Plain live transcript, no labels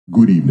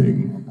Good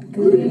evening.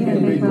 Good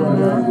evening, big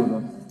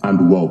brother.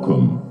 And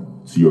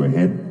welcome to your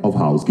head of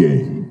house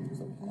game.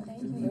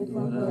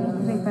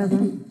 Big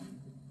brother.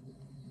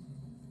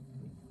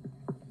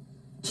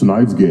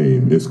 Tonight's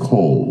game is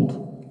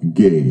called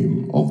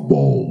Game of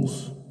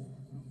Balls.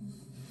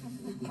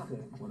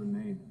 What a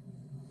name.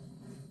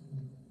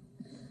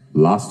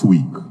 Last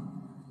week,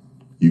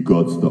 you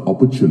got the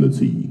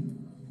opportunity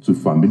to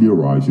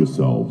familiarize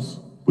yourselves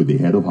with the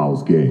head of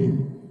house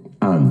game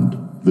and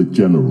the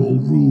general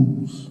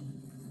rules.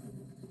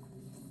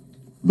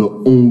 The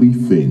only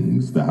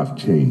things that have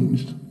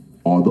changed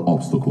are the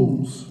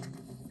obstacles.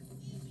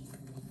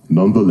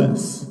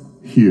 Nonetheless,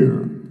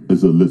 here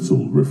is a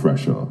little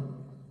refresher.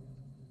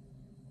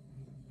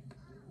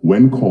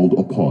 When called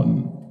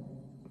upon,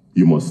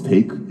 you must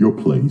take your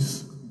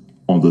place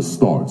on the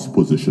start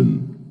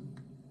position.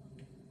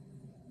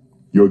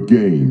 Your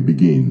game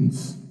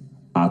begins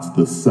at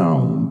the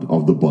sound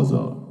of the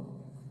buzzer.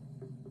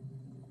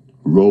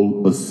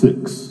 Roll a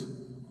 6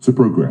 to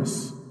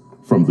progress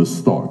from the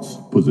start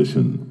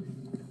position.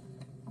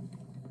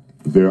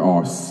 There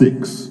are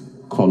 6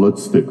 colored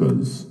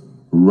stickers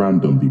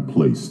randomly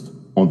placed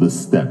on the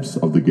steps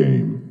of the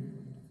game.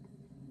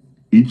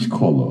 Each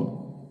color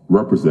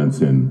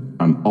representing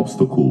an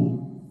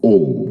obstacle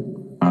or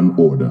an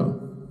order.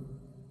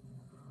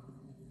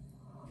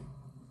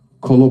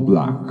 Color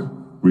black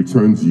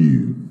returns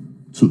you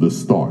to the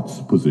start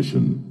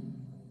position.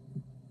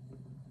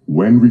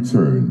 When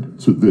returned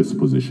to this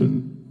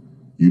position,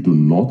 you do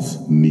not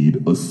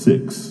need a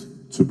 6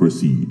 to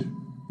proceed.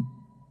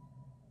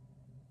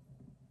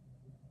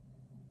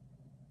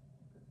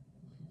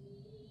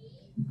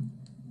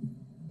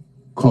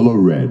 Color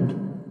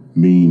red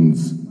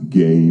means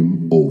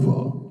game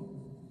over.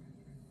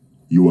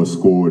 You are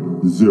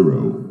scored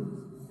 0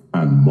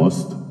 and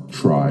must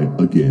try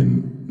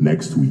again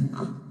next week.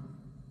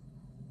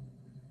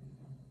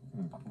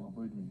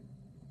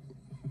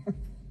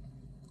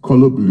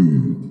 Color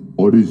blue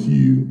orders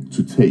you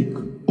to take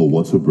a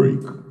water break.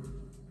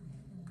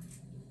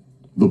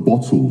 The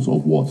bottles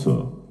of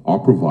water are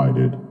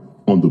provided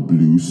on the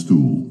blue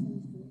stool.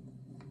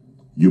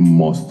 You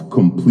must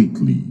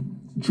completely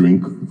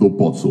drink the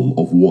bottle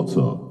of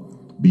water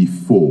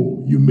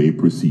before you may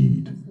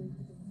proceed.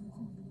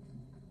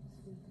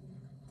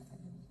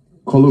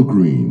 Color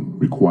green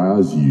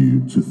requires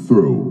you to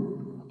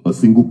throw a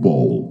single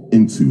ball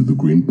into the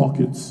green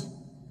buckets.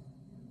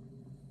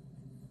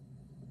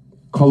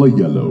 Color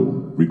yellow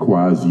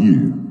requires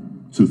you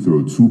to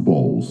throw 2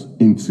 balls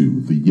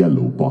into the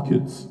yellow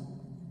buckets.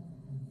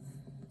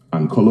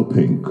 And color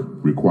pink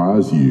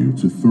requires you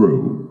to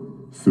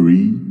throw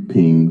 3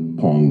 ping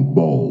pong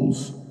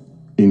balls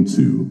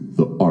into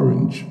the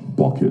orange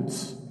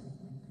buckets.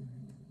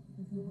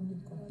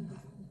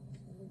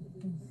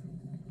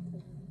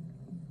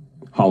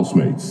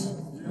 Housemates,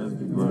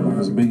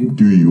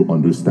 do you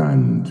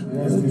understand?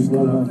 Yes,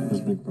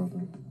 big brother.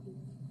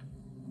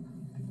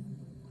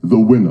 The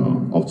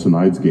winner of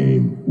tonight's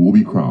game will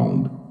be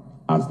crowned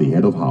as the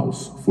head of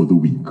house for the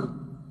week,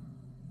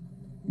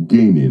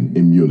 gaining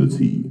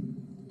immunity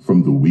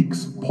from the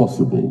week's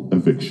possible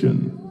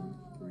eviction.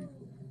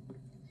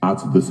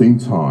 At the same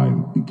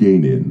time,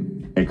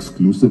 gaining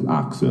exclusive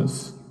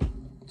access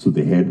to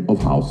the head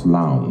of house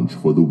lounge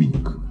for the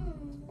week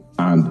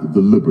and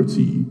the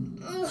liberty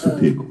to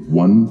pick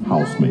one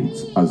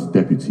housemate as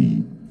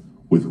deputy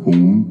with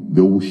whom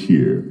they will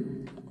share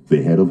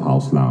the head of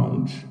house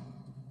lounge.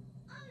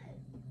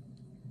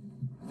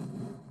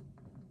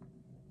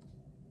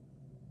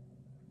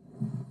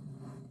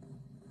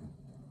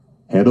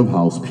 Head of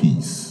house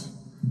peace.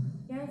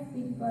 Yes,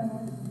 big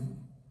brother.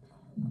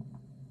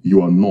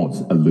 You are not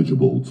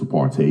eligible to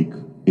partake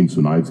in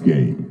tonight's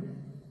game.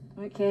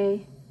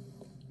 Okay.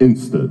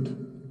 Instead,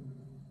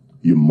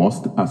 you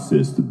must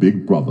assist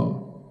Big Brother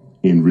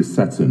in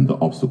resetting the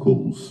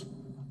obstacles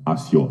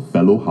as your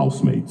fellow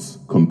housemates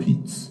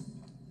compete.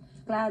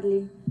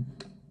 Gladly.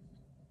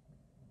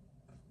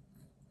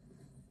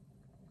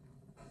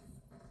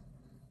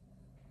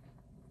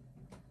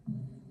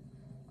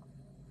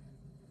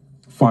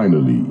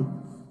 Finally,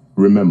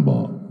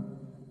 remember,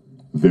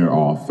 there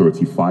are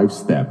 35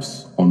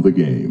 steps on the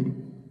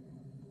game.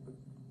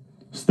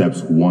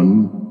 Steps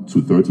 1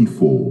 to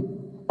 34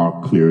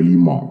 are clearly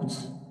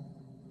marked,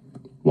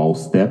 while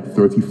step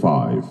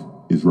 35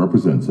 is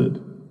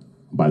represented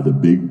by the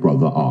Big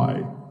Brother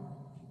eye.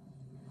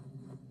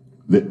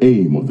 The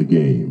aim of the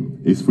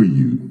game is for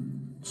you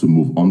to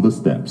move on the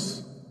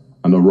steps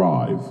and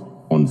arrive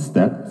on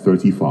step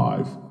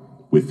 35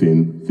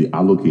 within the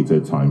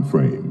allocated time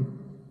frame.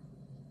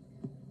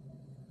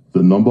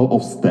 The number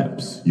of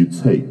steps you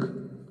take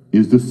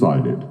is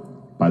decided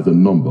by the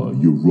number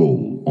you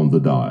roll on the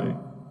die.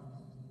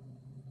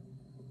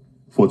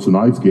 For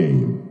tonight's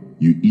game,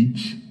 you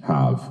each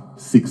have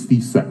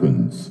 60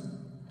 seconds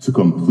to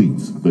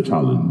complete the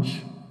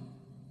challenge.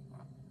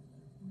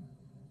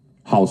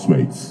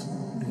 Housemates,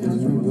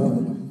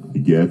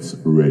 get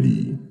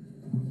ready.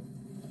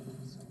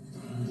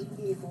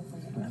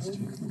 Last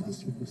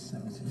week was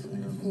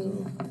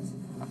 17.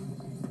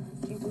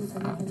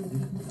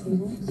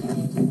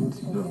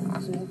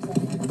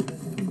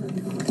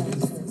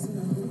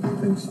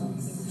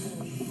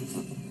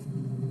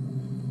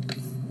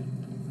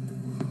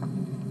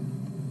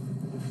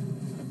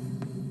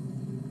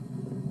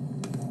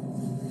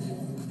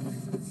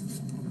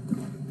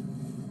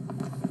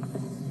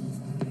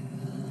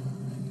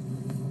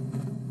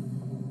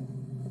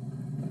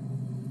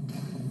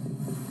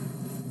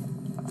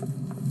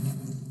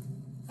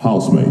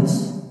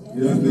 Housemates,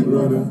 Yes, big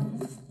brother.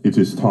 it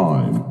is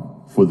time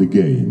for the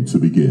game to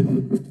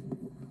begin.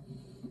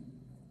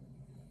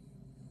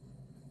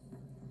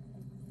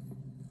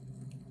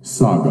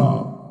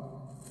 Saga,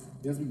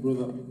 Yes, big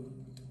brother.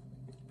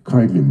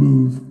 kindly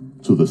move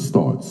to the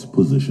starts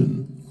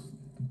position.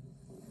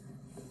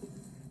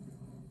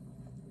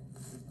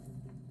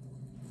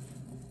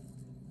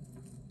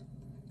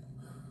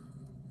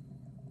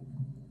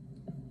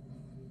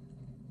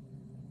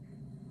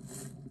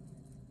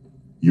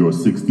 Your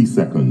 60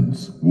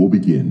 seconds will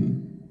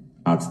begin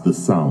at the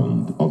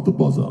sound of the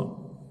buzzer.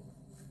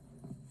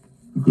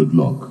 Good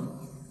luck.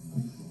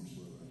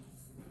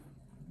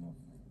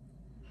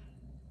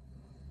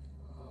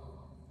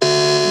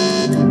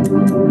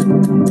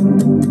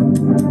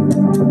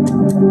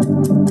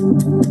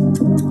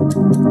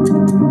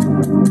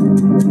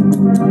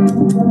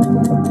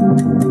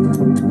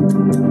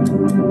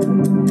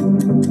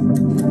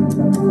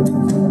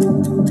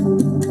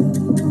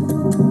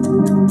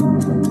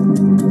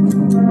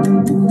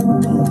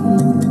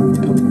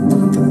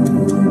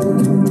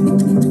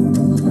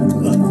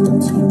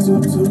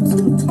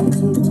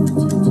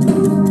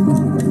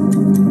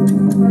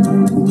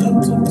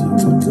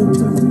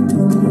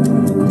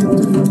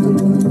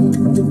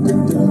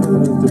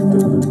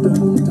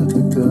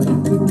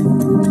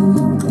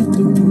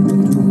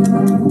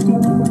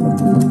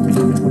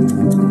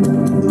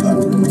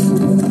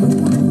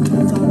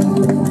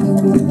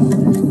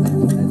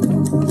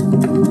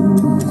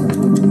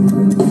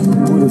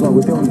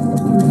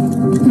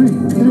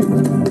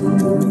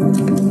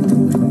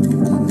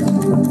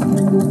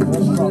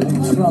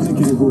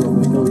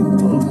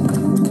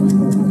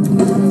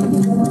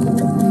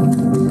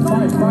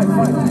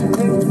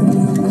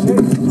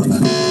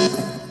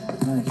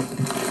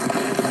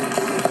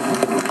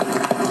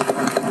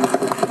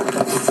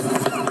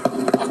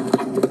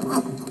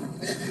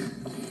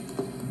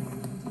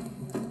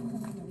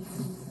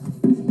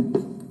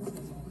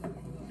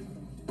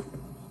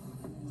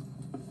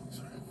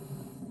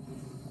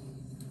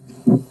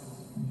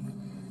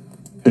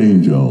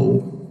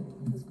 Angel,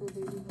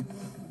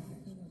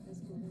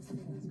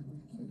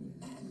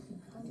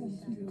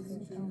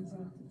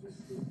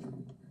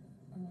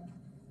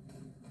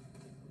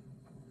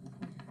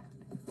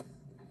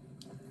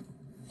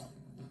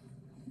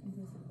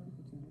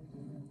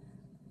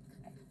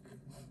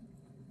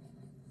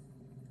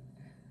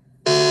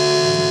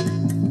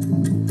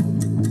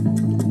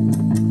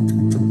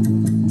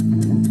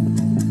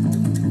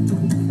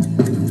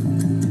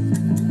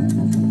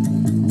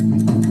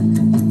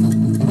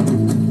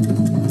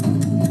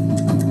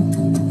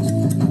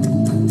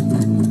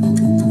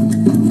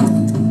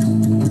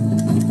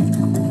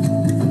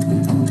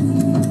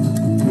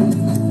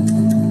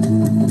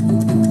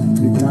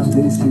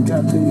 You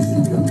got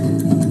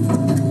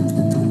this.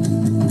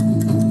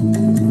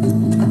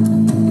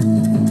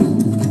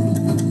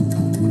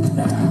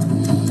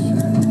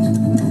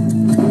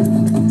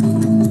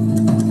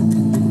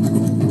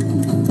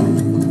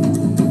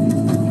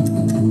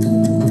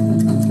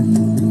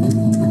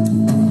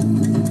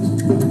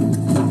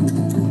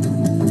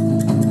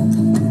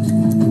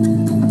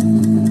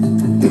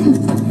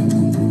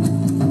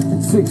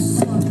 Six.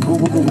 Go,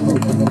 go, go, go,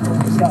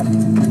 go. Stop.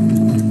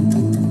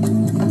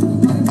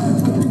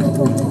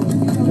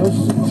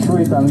 Just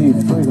straight and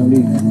leave, straight and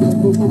leave.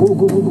 Go, go,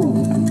 go, go,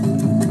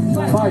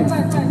 go.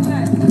 Five.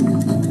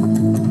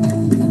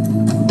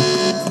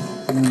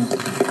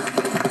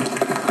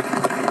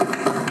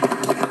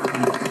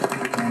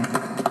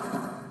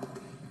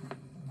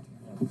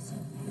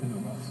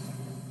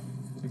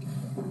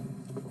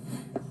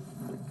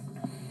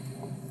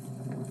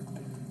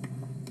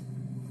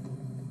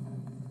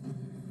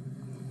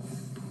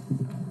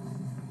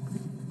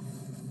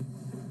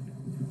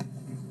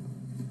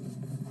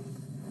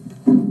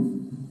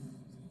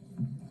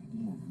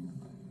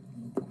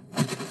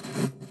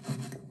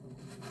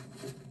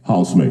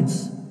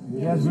 housemates,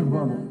 Yes, big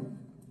brother.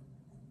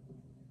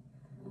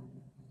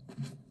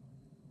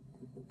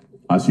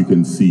 as you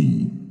can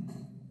see,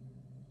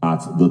 at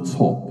the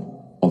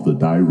top of the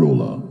die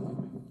roller,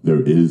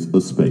 there is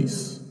a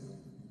space.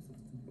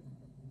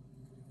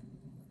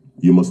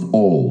 You must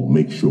all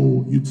make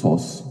sure you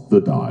toss the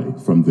die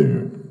from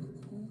there.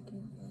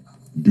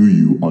 Do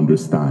you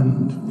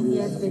understand?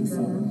 Yes, big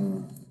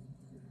brother.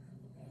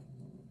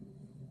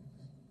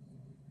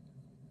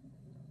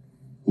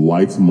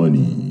 White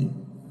money.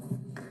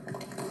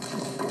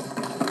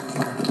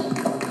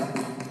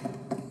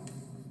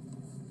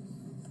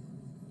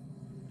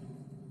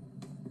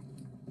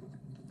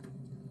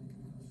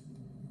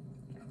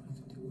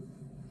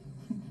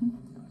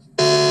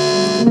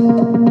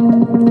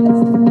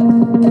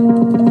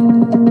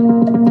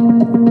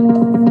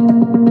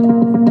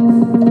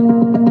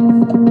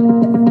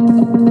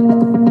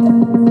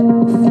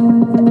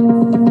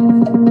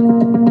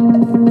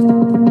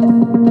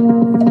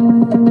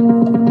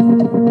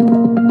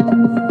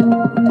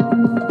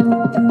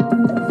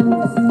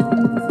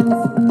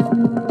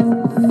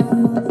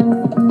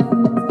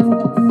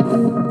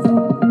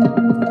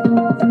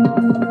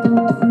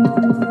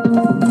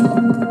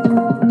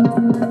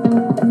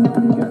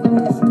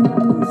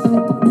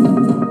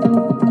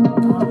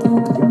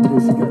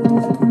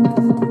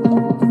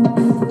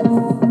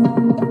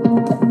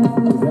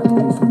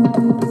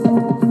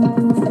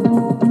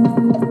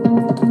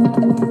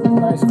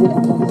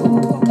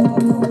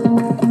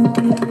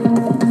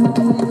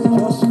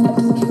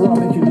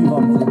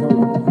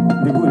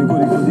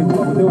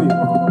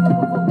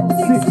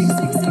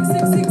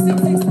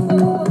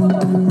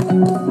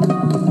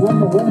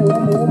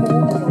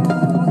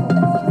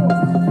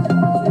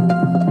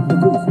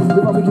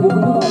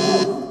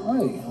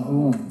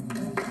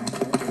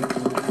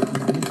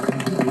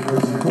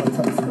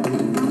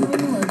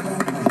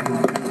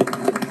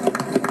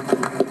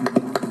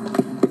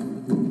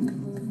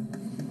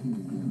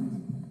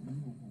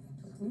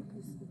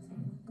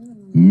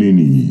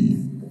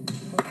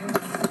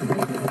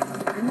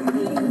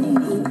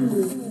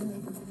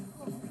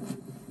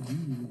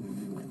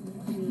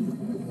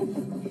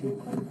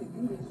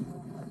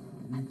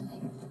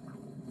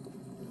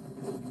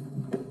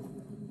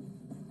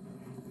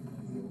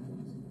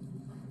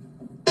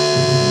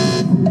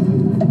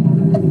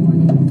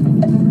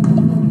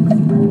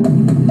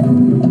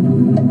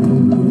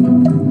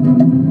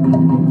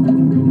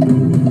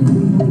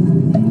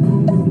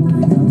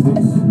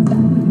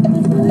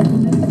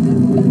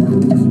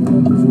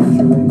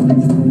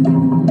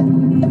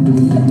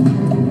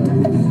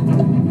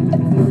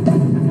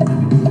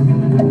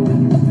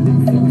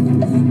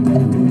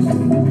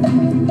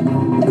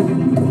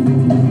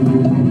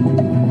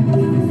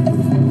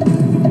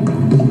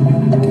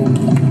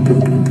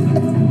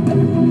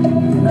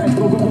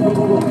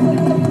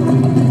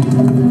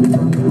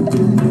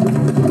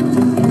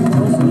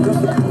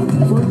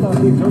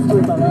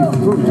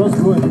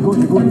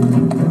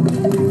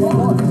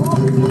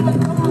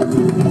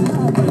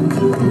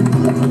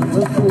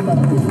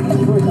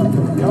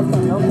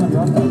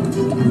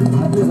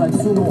 like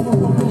sumo. Go.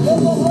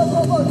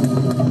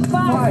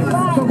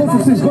 5. Go to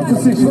 6, go to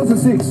 6, go to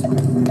 6.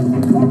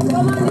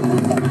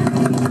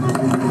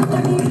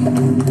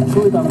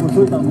 Show it and go,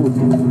 show it and go.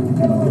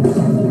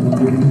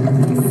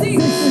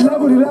 6.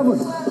 11.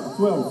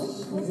 12.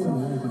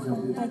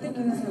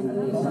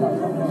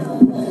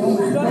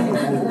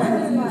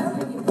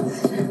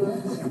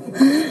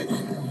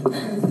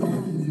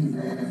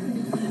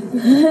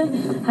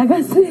 I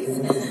got 6.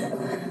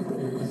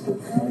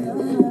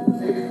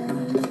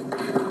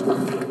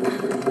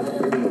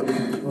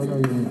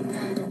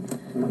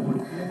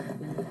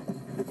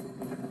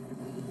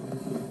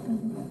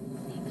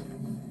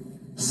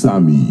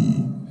 Sammy.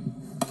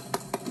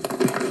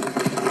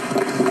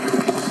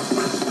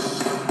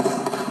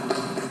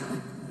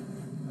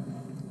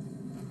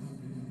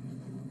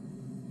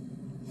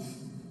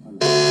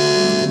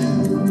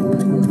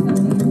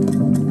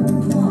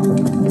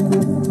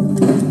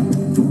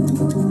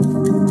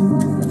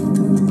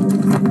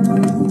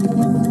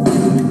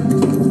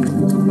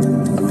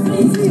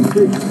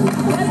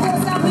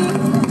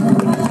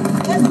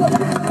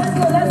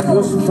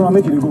 Just try to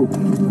make it go.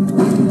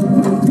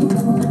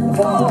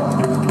 4.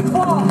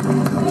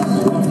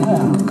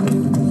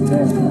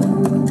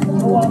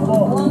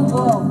 1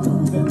 ball.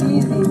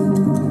 Easy.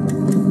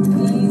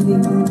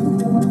 Come on.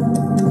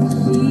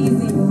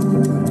 Easy.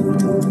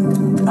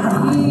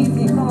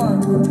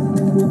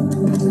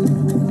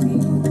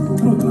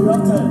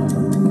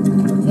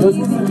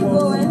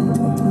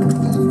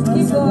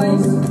 Keep going.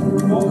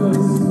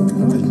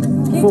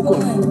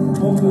 Focus.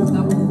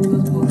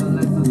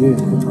 Yeah.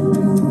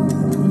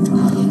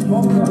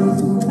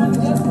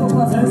 Just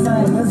focus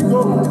inside. Let's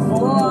go. Go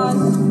on.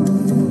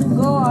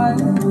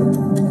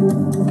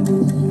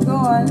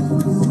 Yeah.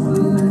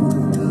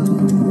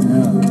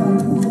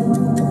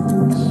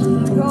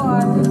 Go on.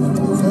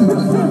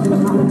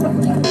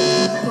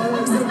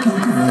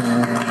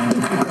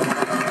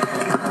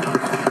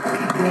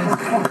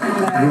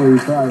 No, you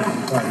try.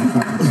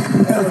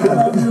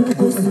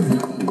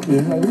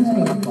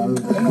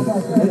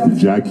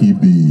 Jackie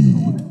B.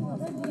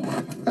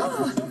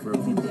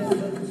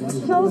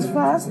 That was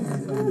fast.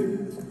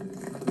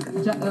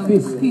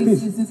 Peace.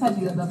 Is inside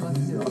the other box.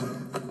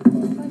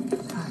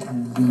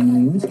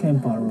 Which kind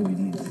of power it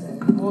is?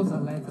 Walls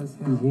are light as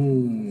hell. Yeah,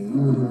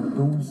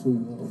 don't so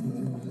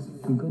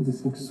you got the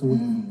 6 so You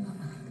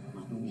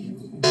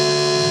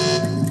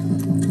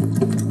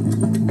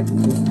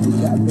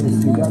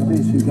got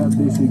this. You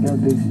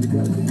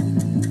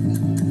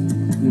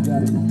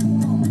got it.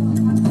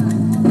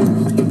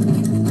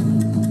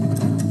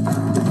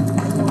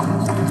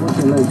 Watch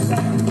your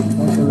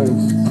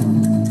legs.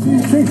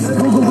 6.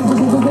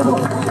 Go.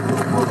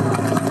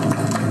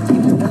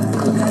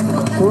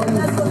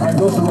 And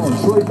just run.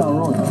 Throw it and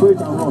run.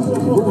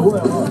 Go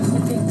and run.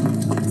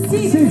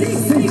 6.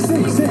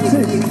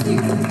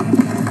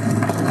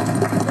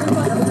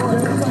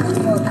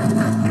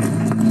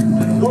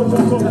 Go.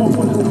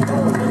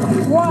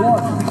 1.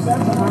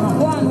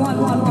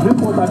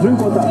 Drink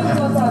water.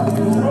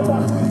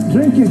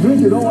 Drink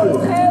it, don't worry.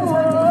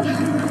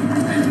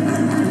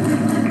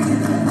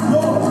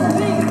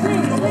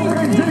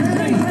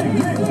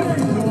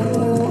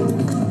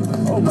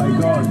 Oh my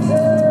God.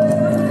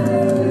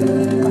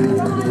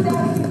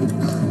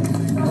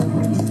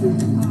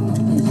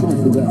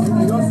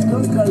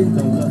 Just carry it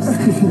and just.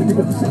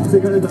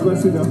 Take it and go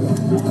sit down.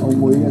 Oh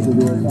boy, yes, it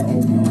is.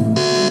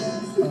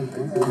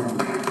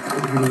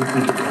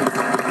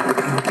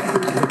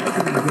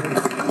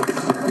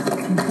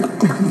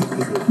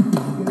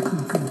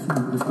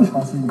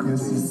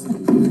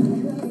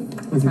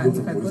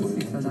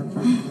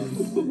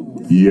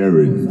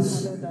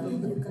 Earrings.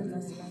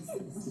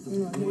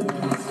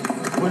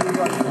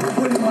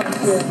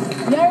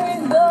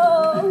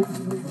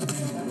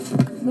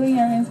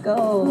 Earrings go. Go.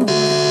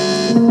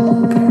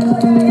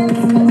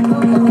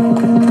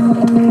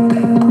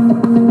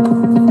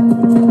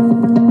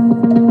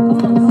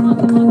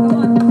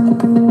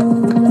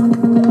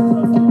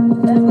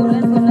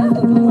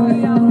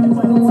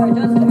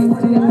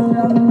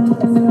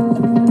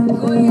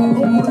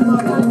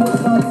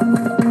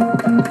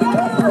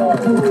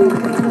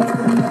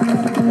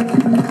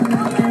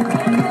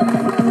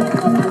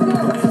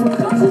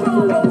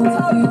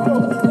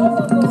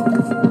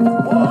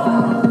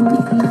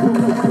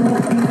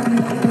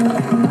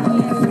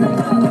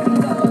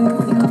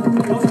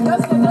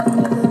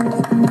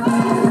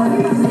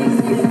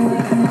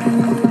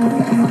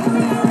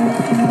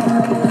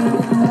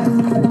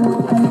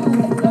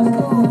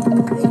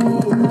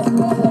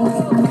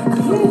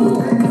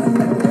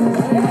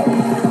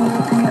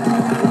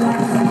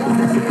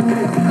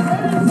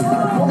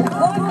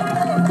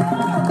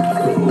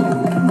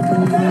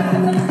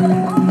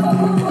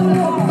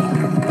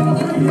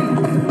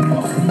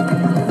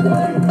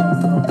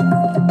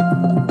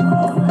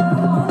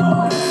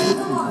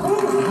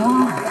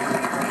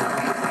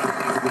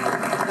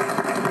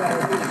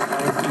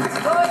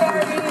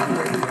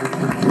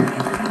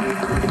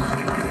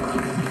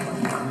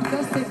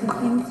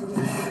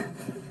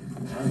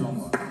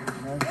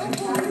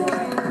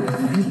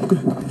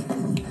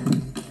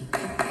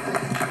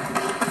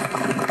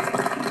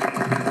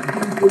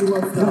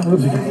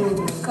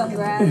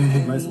 Congrats.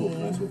 Nice walk.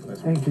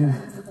 Thank you.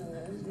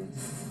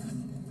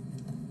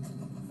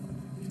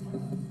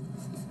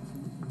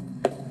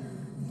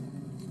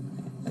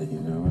 Are you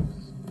nervous?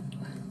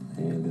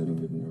 Are you a little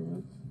bit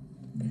nervous?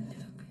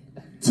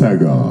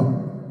 Tagger.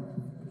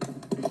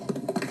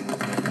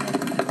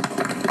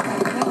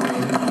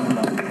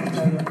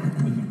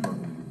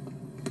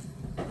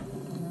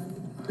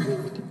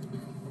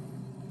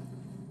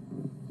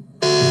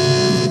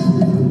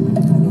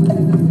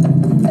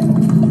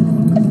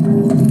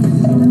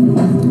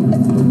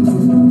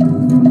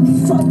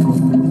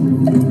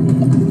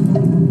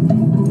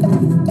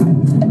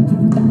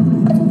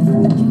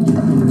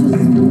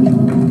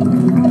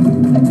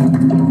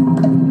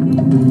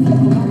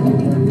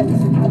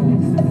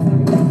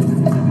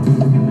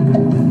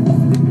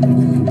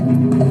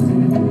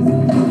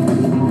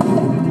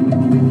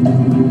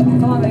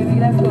 Come on, baby,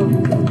 let's go.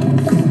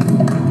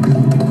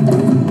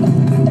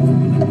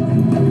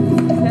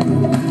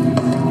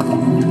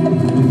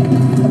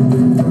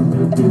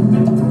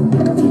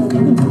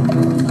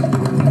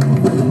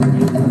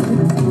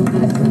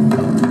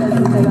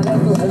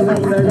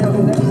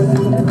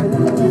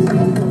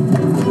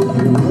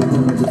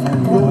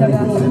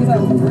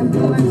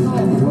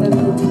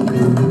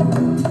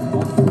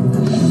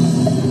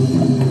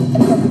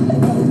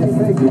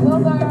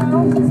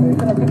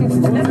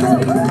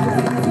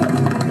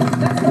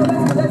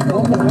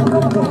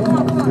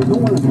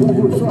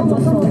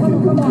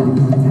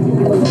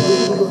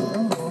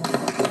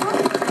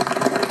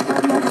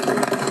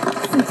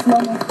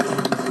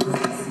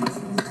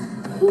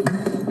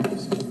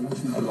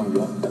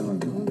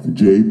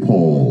 J.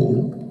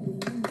 Paul.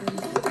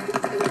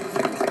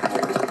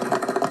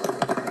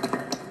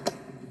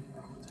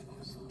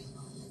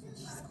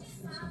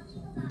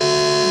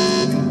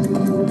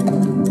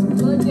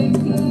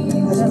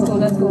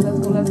 Let's go.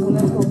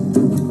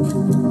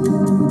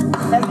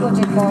 Let's go, J.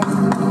 Paul.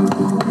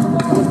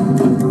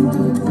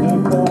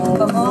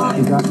 Come on.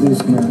 You got this,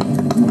 man.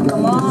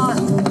 Come on.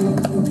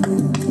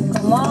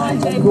 Come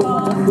on, J.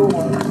 Paul.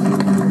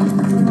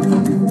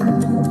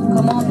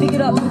 Come on, pick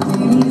it up.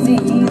 Easy.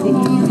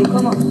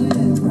 Come on.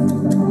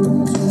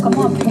 Come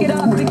on, pick it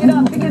up. Pick it up.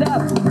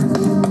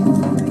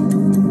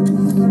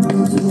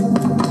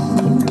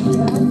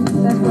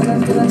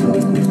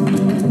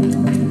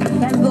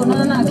 Let's go. No.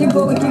 Keep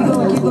going. Keep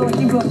going,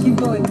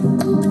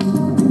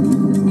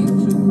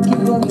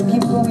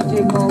 J.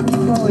 Paul.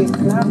 Keep going.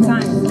 You have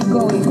time. Keep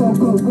going. Go.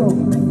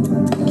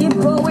 Keep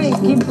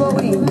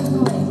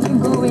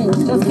going.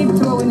 Just keep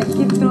throwing it.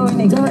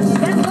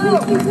 Let's go.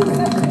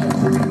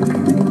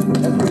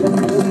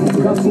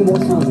 You got 2 more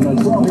shots, man.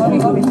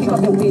 Hurry, pick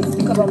up your pace. J.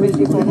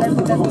 Paul. Let's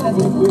go.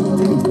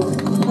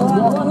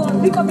 Hold on.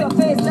 Pick up your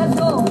pace. Let's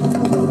go.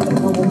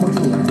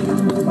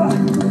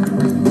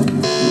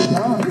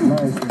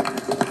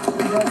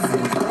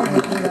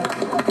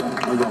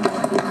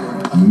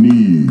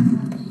 Knee.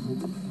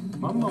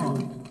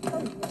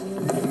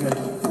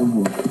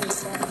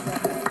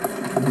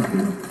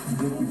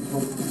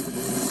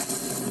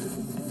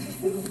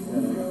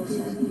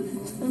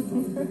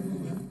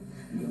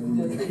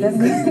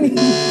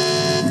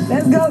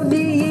 Let's go, D.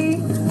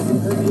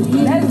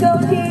 Let's go,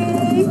 D.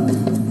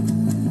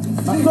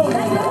 Come on.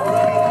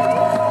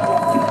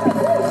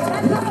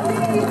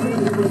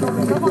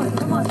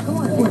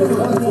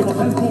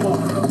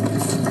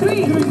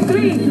 Three.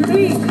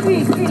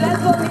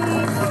 Let's go, D.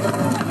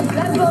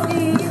 Let's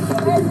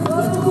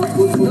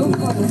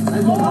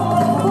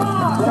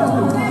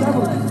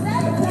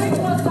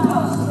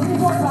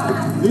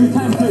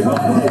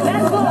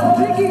go,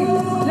 Ricky.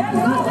 Let's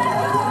go.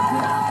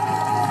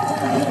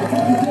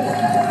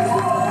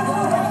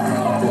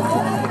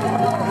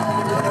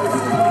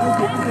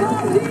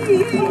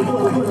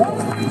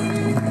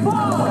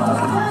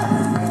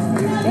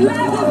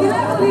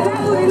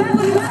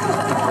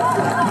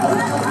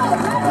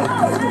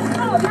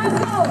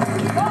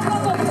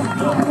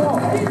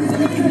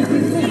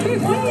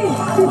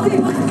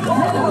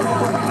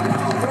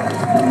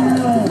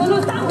 No,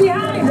 stand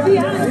behind.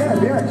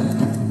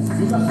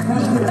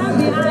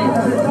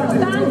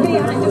 Stand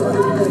behind.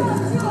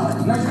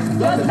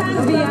 Just stand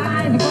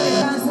behind before they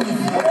dance.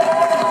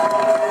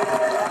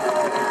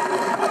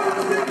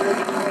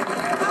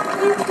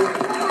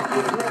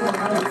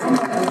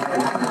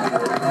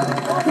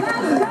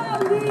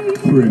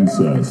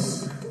 Princess.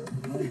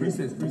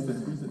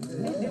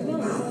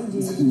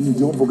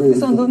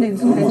 This one don't need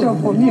to job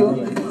for me.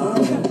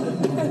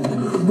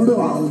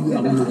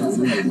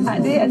 I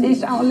did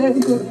shout,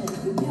 let's go.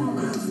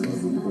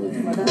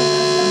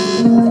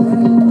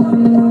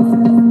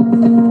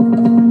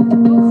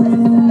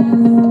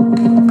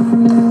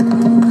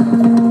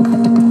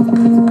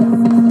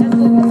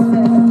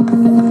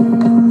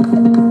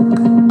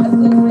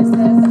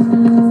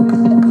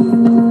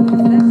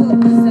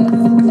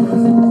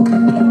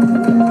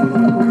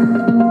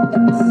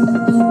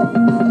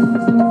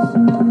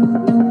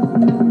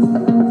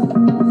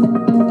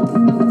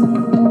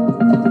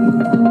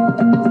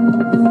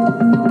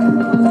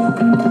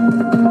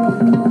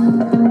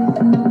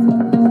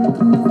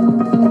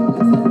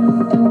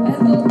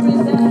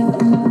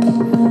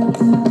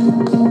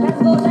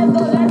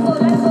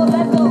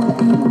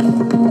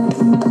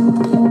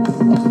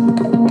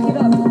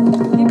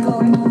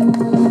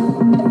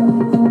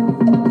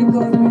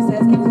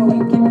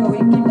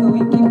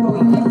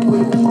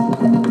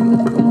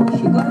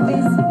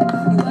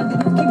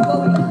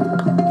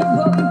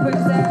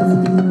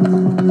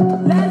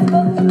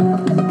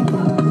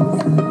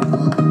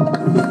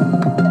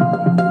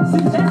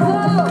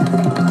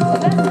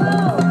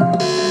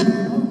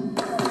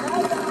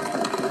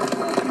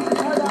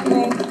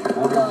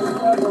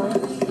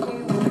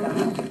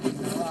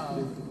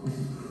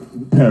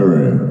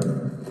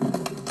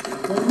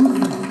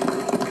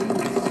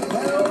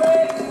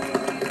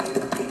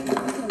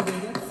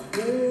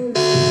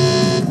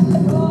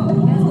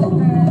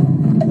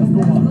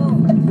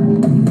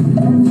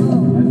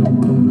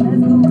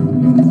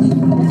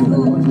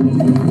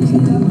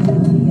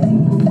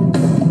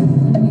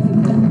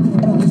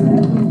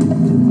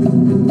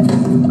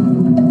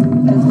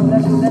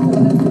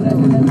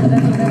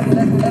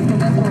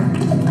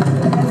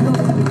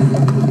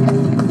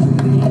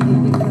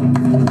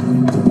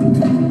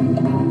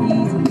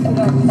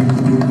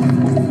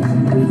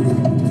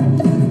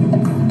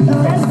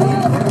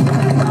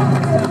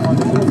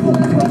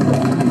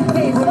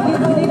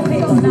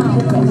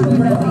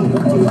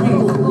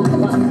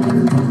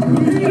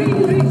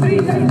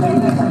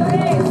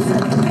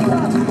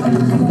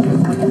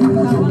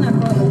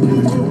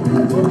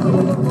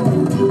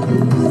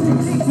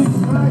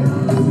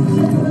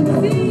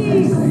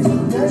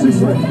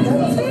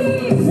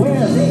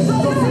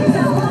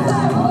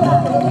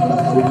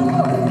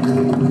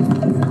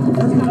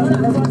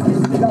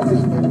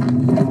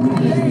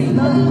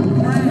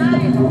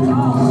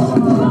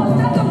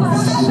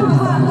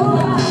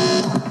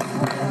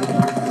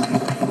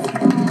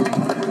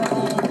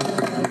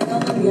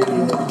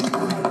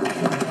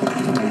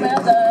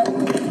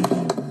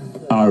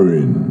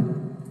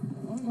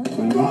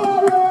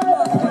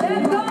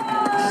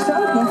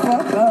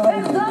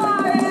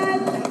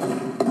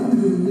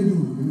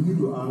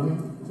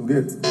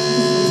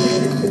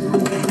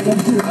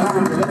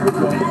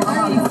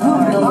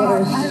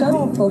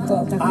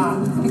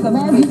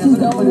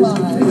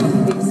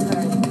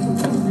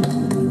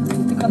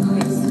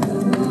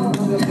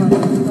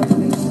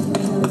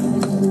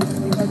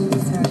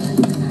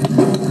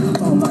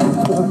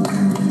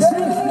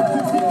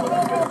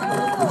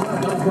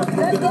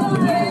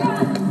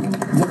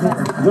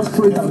 Just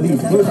throw it and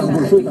leave. Throw it and go,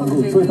 throw it and go,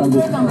 throw it and go.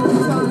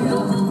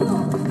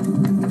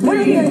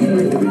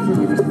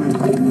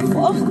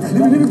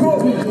 Leave it, go.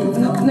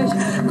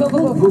 Go.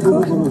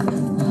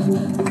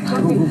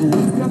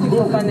 Go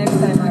for next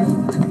time.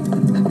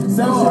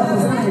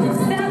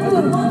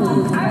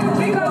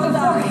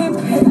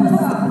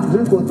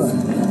 Drink water.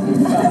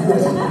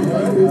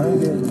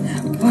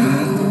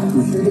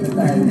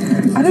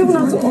 I don't even know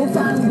how to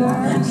open the door.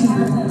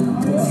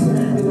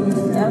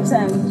 You have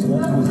time.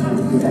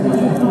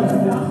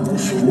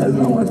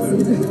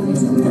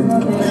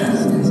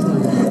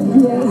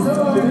 Yes.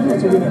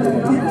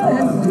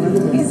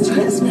 It's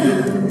stressful.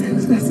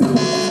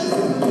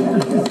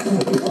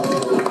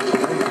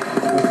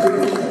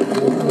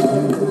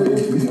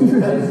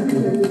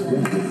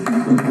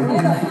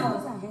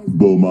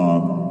 Boma.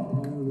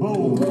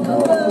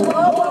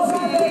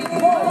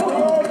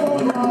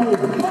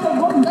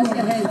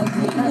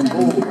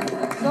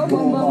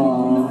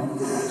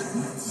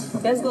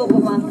 Let's go,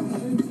 Boma.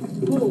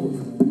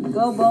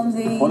 Go,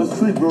 Bomsy. On the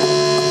street, bro.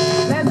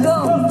 Let's go.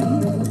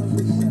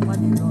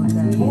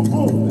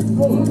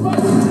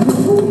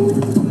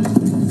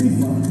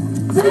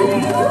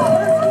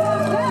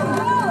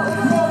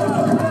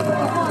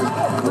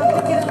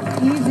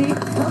 Easy.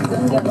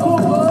 Go.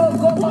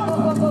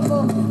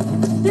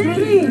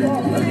 Three.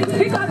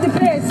 Pick up the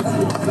pace.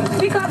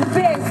 Pick up the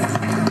pace.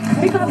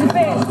 Pick up the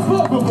pace.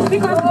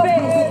 Pick up the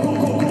pace.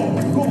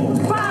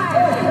 5.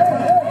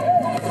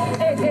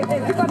 Hey,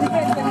 pick up the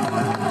pace.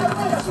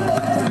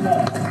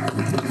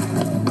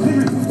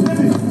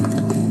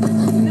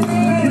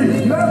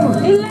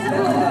 11.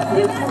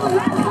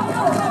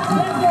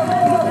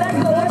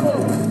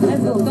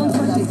 Let's go. Don't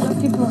push it. Just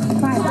keep going.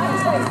 5.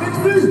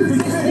 Keep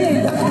going.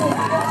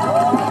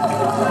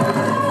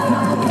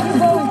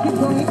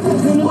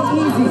 No,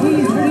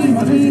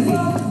 easy.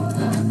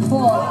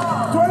 4.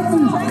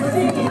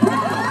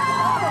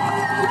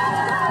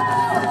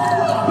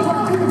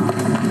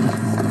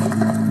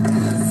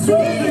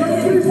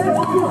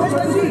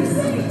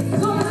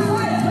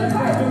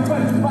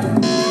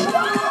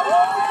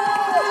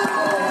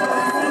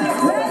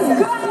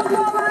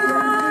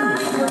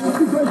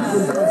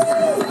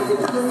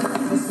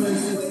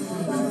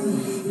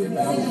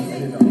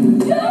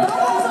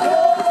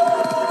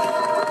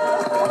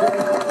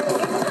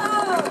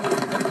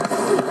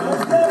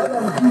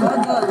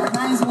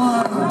 Nice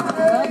one.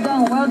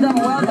 Well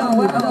done.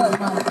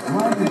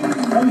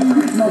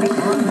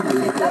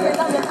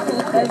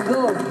 Let's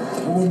go.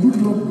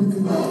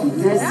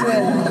 I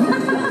swear.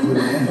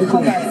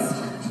 Come on.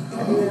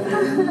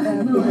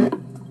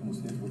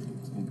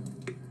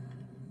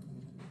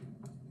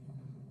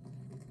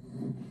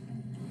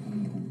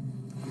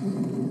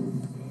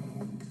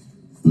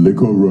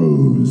 Liquor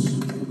Rose.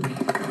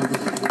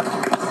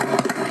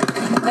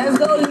 Let's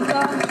go,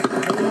 Lika.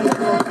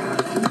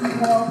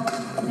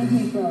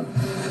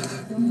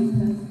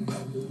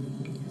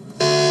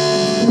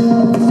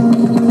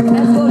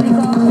 Let's go,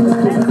 Lika.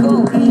 Let's go.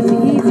 Easy,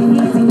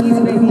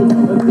 baby.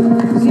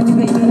 Easy,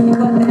 baby. You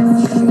got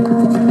this.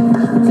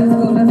 Let's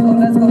go. Let's go.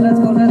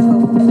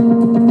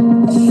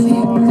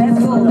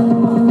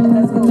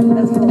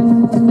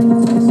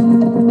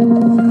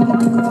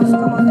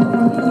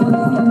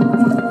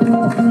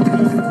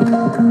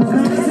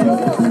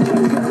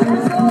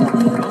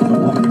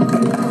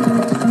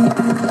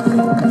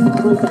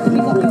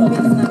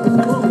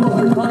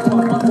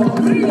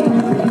 Come on.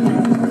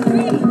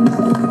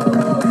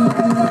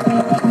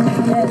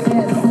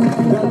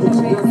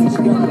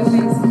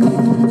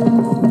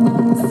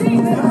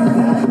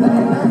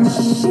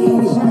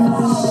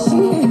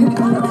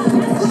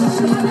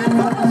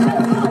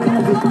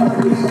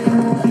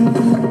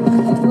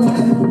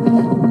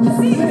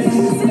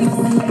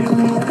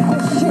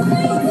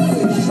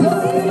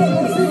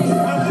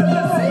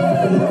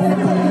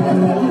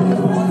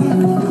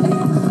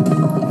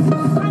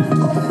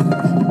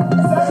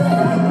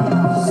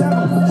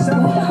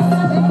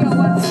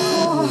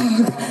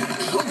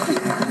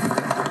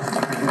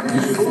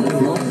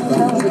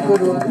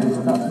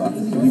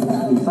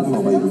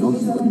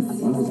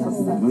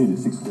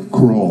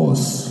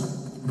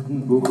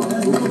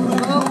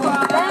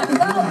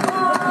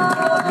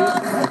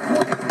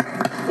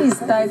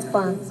 tight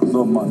pants.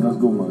 No, man, let's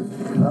go, man.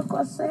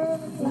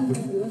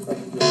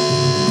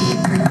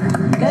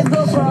 Let's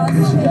go,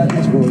 cross. You got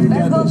this, bro. You Let's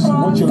got go, this.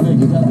 cross. Watch your leg,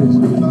 you got this.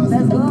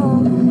 Let's go.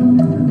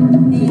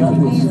 You got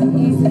this.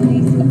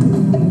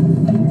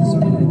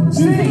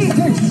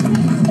 Six.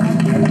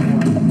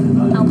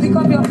 Now pick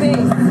up your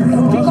pace.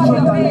 Pick up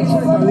your pace.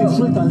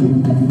 Straight and leave.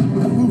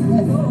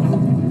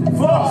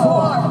 Four.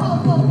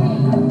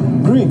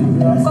 Green.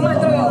 Come and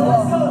throw your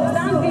ball.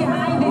 Stand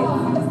behind it.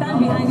 Stand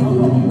behind it.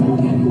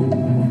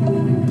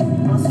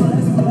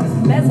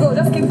 Let's go.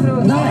 Just keep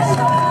throwing. Nice.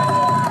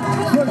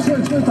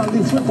 Straight and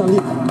leave.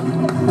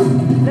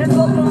 Let's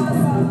go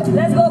cross.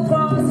 Let's go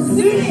cross.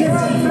 6. 10.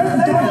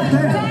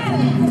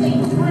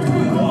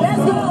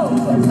 Let's go.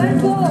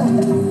 Let's go.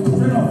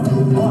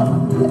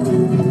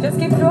 Just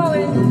keep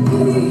throwing. 1.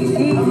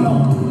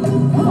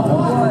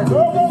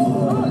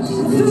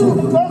 2.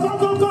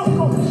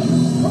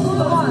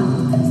 Come on.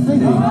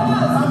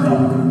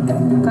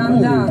 Calm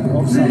down.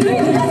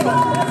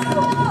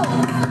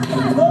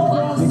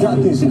 You got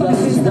this. 6.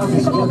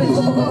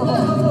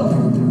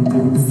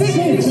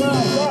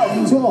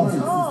 12.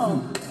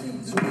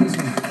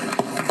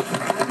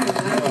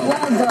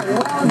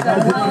 Well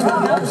done.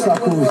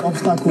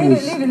 Obstacles.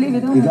 Leave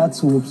it. You got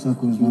 2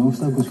 obstacles, man.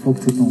 Obstacles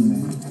fucked it on,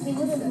 man.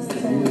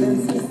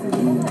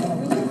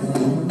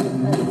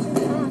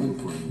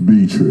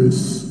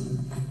 Beatrice.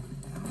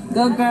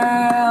 Go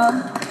girl.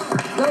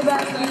 Go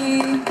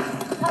Becky.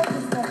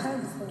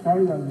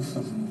 Carry that this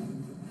stuff.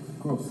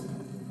 Cross.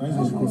 I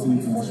just crossing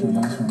it. Nice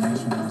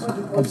one.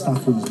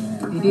 Obstacles,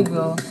 man. You did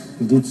well.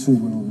 You did so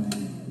well, man.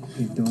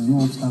 If there was no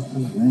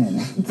obstacles, man.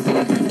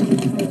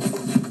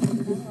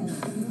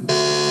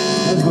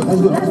 Let's go.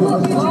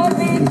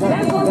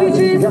 Let's go,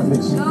 Beatrice. You got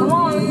this. Come on. You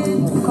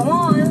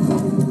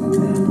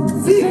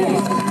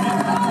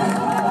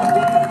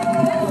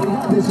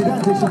got this.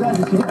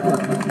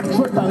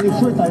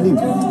 Short and leave.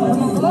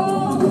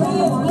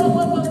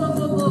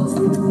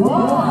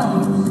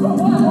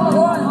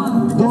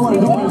 Don't worry.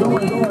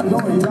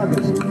 You got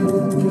this. Go.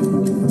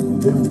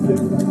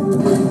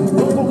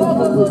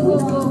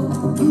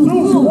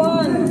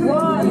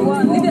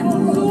 1. Leave it.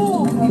 2.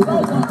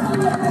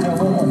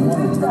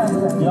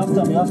 You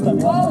have time.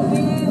 4.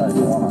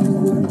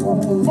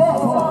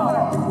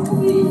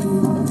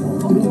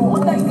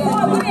 What the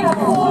God? Give me a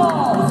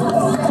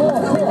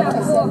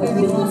 4.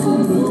 Baby.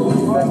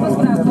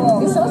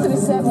 It's supposed to be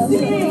 7. 7.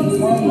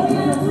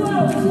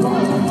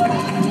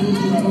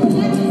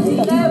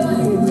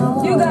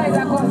 You guys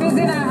are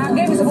confusing. Our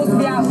game is supposed to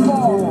be at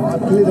 4. I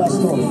play that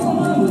stuff.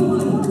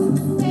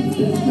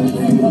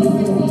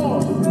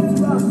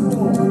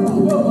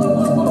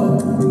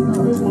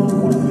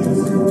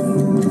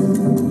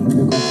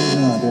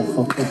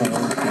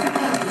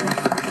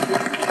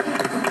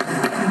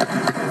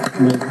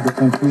 The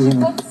confusion. She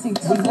got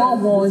 6. She got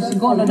 1. She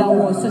got another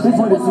 1. So she's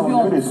supposed to be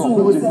on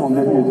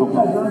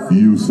 2.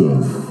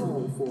 Yusuf.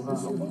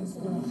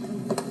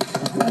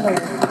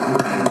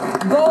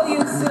 Go,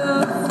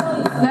 Yusuf.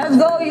 Let's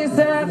go,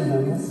 Yusuf.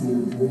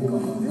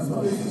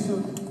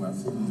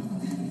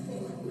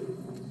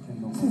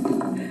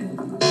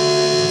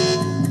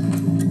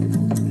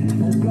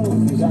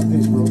 You got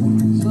this, bro. Go,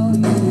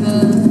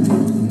 Yusuf.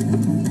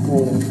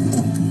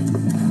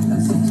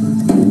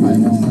 I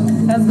know.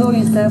 Let's go,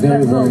 Yusuf. Very,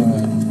 Let's go. very,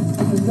 man.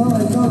 Keep going.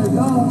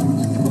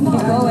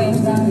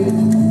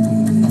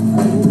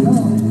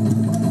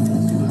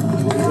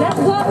 Let's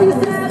go,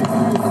 Yusuf.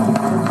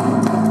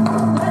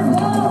 Let's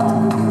go.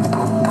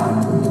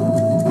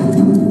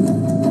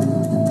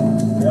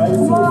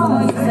 Come on,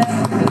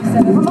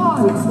 Yusuf. Come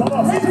on.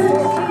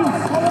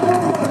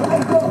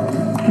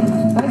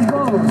 Let's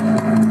go.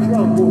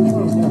 Go.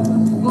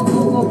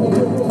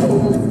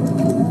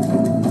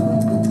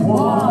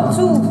 1,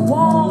 2,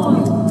 1.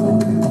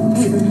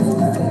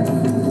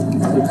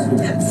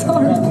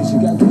 Sorry. You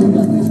got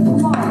this.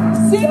 Come on.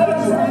 6.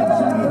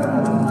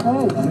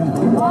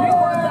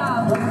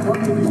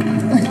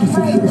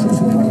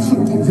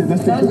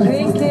 Just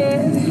drink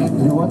it.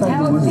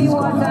 Healthy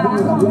water.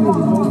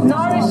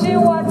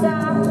 Nourishing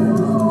water.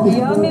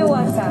 Yummy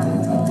water.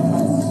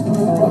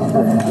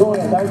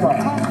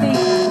 Coffee.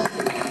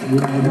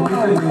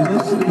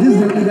 This is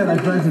the thing that I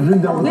try to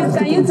bring down. Please,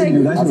 can you take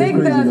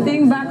the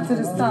thing back to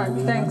the start?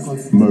 Thanks.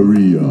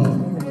 Maria.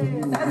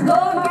 Let's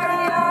go,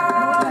 Maria.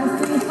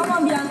 Come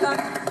on, Bianca.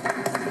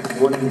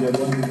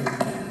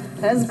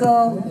 Let's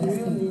go.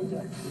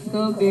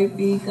 Go,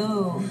 baby,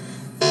 go.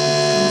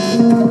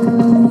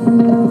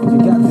 You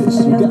got this.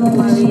 You got this.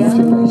 Maria. You got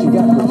this. You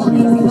got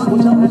this.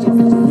 Watch out. You got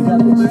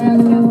this. Maria,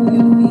 careful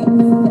your feet.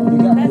 You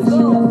got Let's this. go.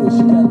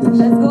 You got this.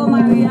 Let's go,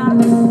 Maria.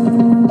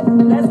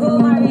 Let's go,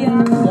 Maria.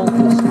 You got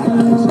this.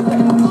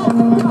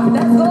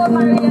 Let's go,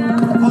 Maria.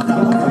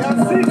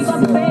 Pick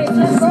up pace.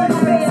 Let's go,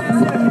 Maria.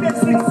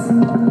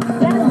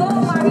 Let's go,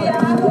 Maria.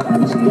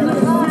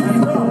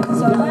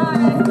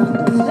 Survive.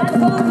 Let's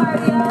go,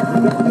 Maria.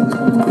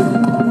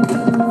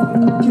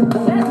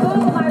 Let's go,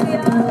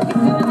 Maria.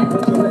 Keep doing it.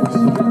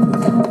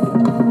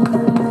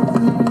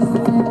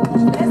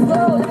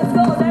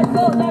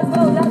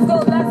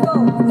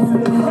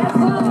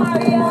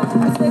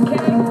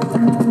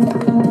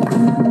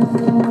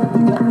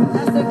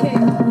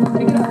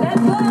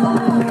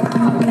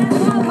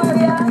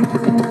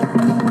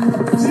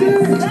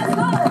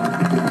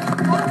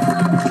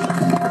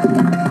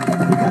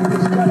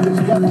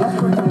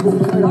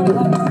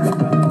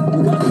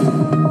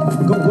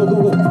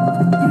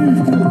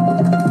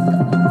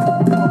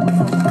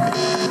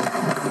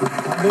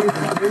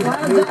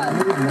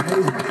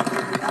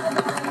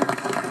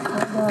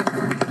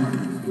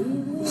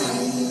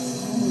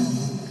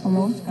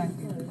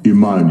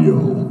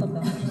 Emmanuel.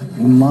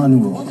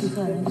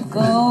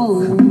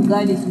 Go.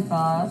 Guide it too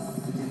fast.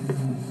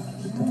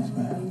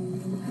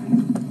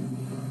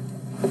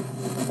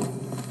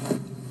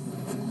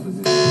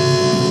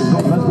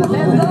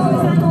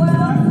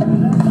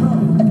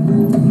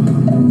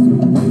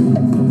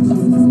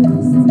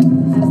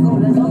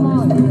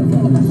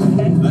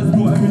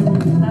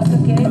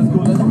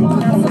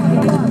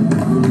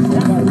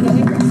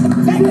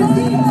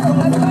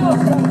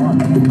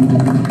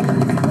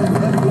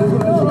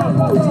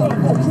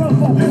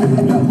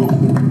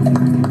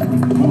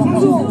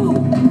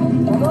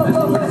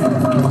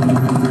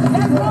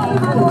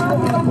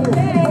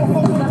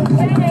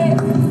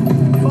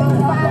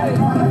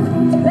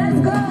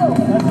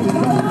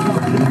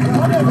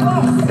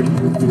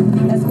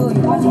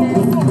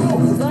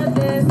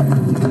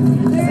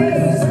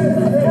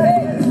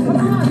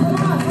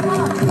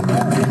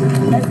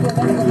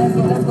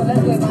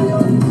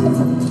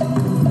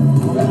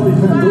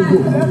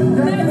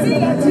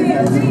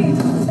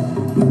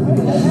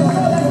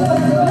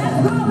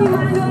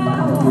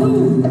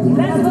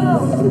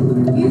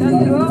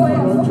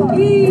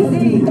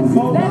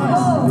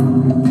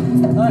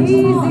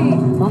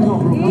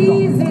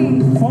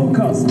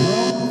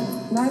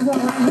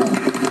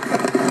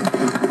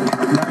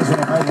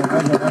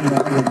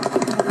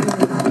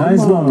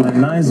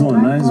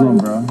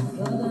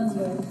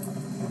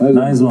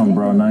 Nice one,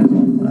 bro. Nice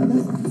one.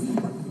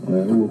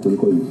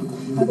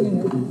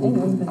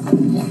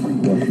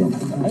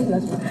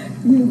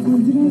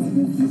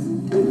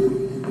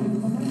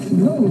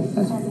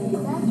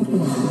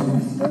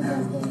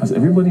 Has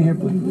everybody here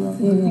played?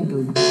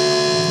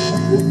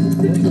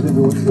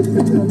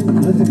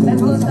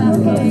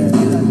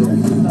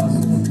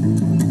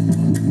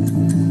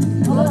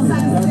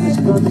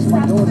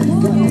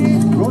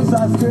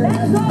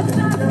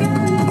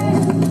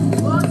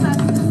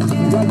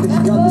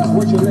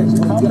 Watch your legs.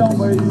 Calm down,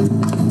 baby.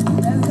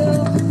 Let's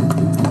go.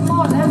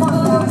 Come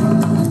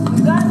on.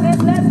 You got this.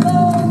 Let's go.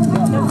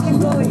 Just keep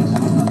going.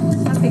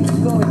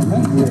 Keep going.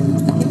 Keep going.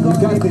 You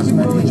got this,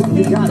 man.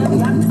 You got it. You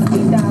have to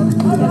sit down.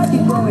 Just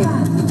keep going.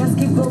 Just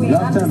keep going. You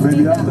have time, baby.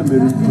 You got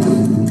this.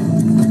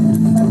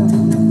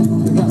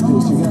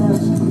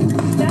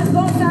 Let's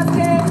go,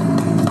 Sasuke.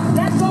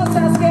 Let's go,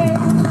 Sasuke.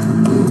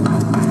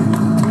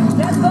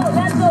 Let's go.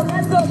 Let's go,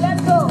 Sasuke.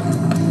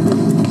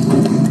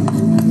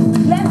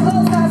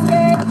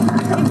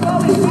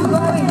 Keep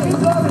going.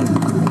 Let's go.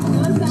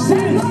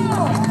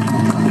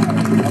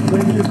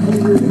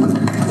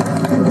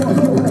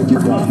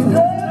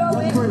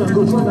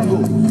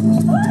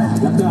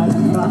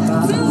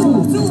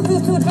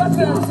 Two. Drop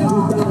your two.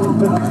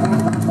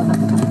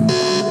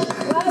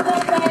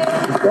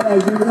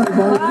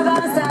 Well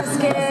done,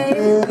 Sasuke.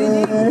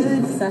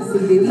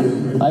 Sasuke, baby.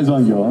 Nice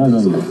one, girl.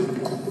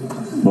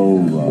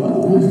 Boma.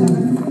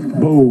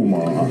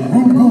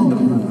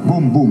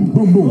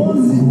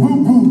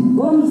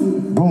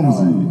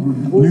 Boomsy.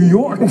 New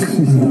York.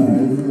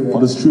 For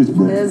the streets,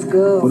 bro. Let's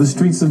go. For the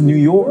streets of New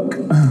York.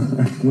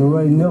 You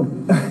already know.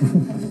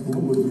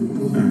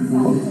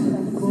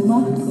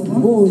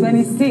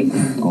 26.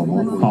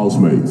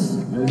 Housemates,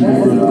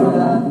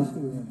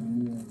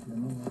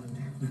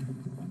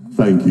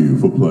 thank you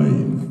for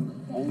playing.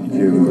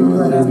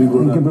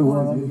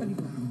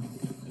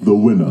 The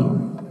winner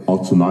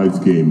of tonight's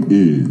game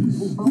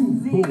is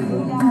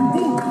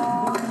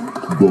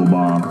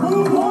Boma.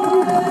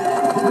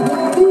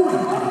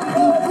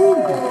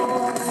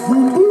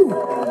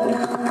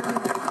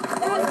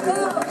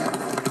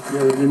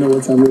 You know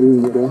what time it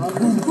is, bro.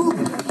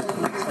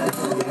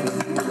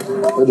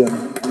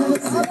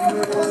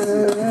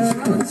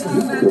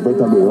 You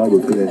better be right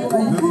with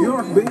New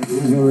York, baby.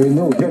 You already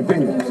know. Get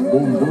big.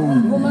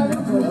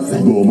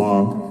 Boma,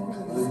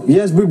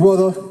 Yes, big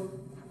brother.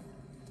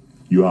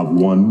 you have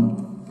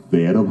won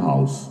the head of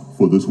house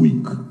for this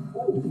week.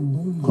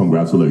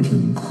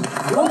 Congratulations.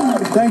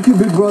 Thank you,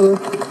 big brother.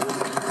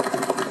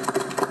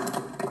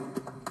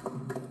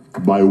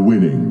 By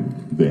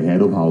winning the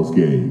head of house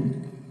game,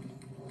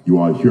 you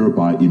are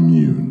hereby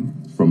immune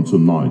from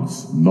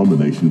tonight's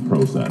nomination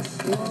process.